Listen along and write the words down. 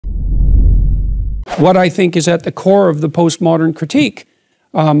what I think is at the core of the postmodern critique.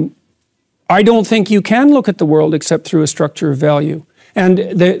 I don't think you can look at the world except through a structure of value. And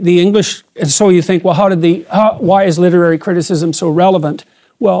the English, and so you think, well, why is literary criticism so relevant?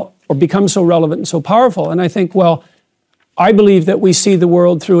 Well, or become so relevant and so powerful? And I think, well, I believe that we see the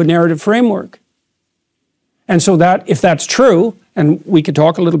world through a narrative framework. And so that, if that's true, and we could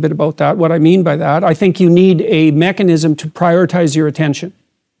talk a little bit about that, what I mean by that, I think you need a mechanism to prioritize your attention.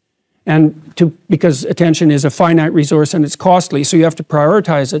 And because attention is a finite resource and it's costly, so you have to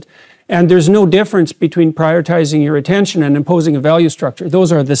prioritize it. And there's no difference between prioritizing your attention and imposing a value structure.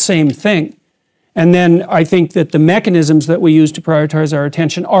 Those are the same thing. And then I think that the mechanisms that we use to prioritize our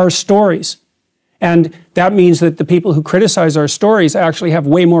attention are stories. And that means that the people who criticize our stories actually have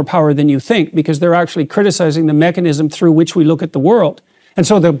way more power than you think, because they're actually criticizing the mechanism through which we look at the world. And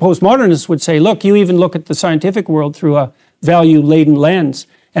so the postmodernists would say, look, you even look at the scientific world through a value-laden lens.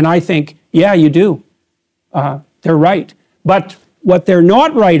 And I think, yeah, you do. They're right. But what they're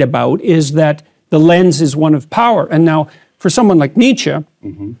not right about is that the lens is one of power. And now, for someone like Nietzsche,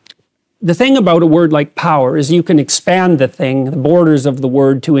 the thing about a word like power is you can expand the thing, the borders of the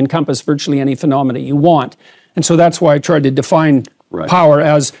word, to encompass virtually any phenomena you want. And so that's why I tried to define power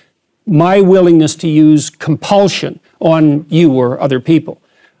as my willingness to use compulsion on you or other people.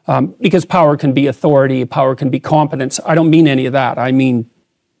 Because power can be authority, power can be competence. I don't mean any of that. I mean,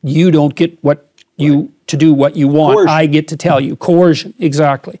 you don't get to do what you want. Coercion. I get to tell you. Coercion,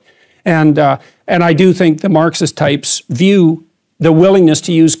 exactly. And I do think the Marxist types view the willingness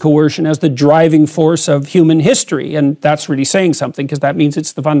to use coercion as the driving force of human history. And that's really saying something, because that means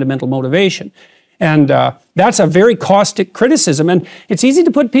it's the fundamental motivation. And that's a very caustic criticism. And it's easy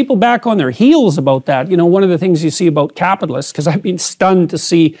to put people back on their heels about that. You know, one of the things you see about capitalists, because I've been stunned to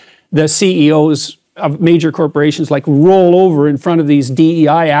see the CEOs of major corporations like roll over in front of these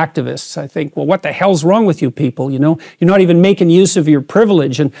DEI activists. I think, well, what the hell's wrong with you people? You know, you're not even making use of your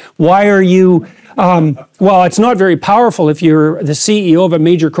privilege. And why are you, well, it's not very powerful if you're the CEO of a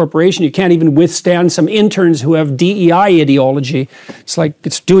major corporation. You can't even withstand some interns who have DEI ideology. It's like,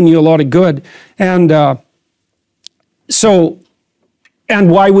 it's doing you a lot of good. And and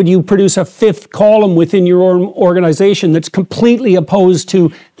why would you produce a fifth column within your organization that's completely opposed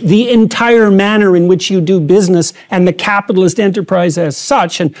to the entire manner in which you do business and the capitalist enterprise as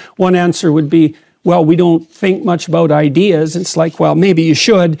such? And one answer would be, well, we don't think much about ideas. It's like, well, maybe you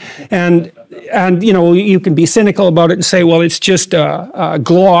should. And you know, you can be cynical about it and say, well, it's just a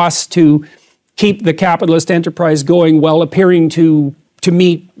gloss to keep the capitalist enterprise going while appearing to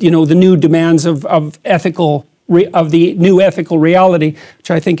meet, you know, the new demands of the new ethical reality,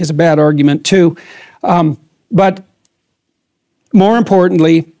 which I think is a bad argument too. But more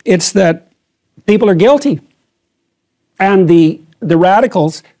importantly, it's that people are guilty. And the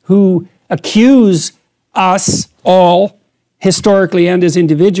radicals who accuse us all, historically and as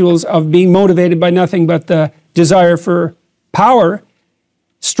individuals, of being motivated by nothing but the desire for power,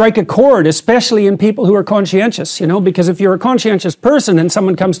 strike a chord, especially in people who are conscientious, you know, because if you're a conscientious person and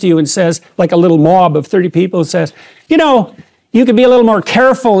someone comes to you and says, like a little mob of 30 people says, you know, you could be a little more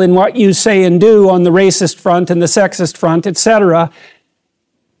careful in what you say and do on the racist front and the sexist front, etc.,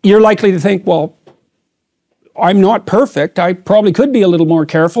 you're likely to think, well, I'm not perfect. I probably could be a little more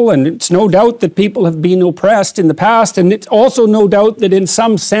careful, and it's no doubt that people have been oppressed in the past, and it's also no doubt that in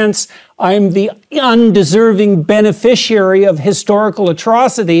some sense I'm the undeserving beneficiary of historical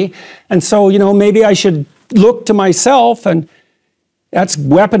atrocity, and so, you know, maybe I should look to myself, and that's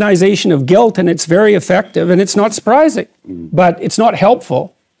weaponization of guilt, and it's very effective, and it's not surprising, but it's not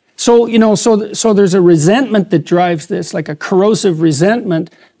helpful. So, you know, so there's a resentment that drives this, like a corrosive resentment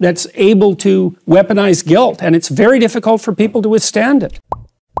that's able to weaponize guilt, and it's very difficult for people to withstand it.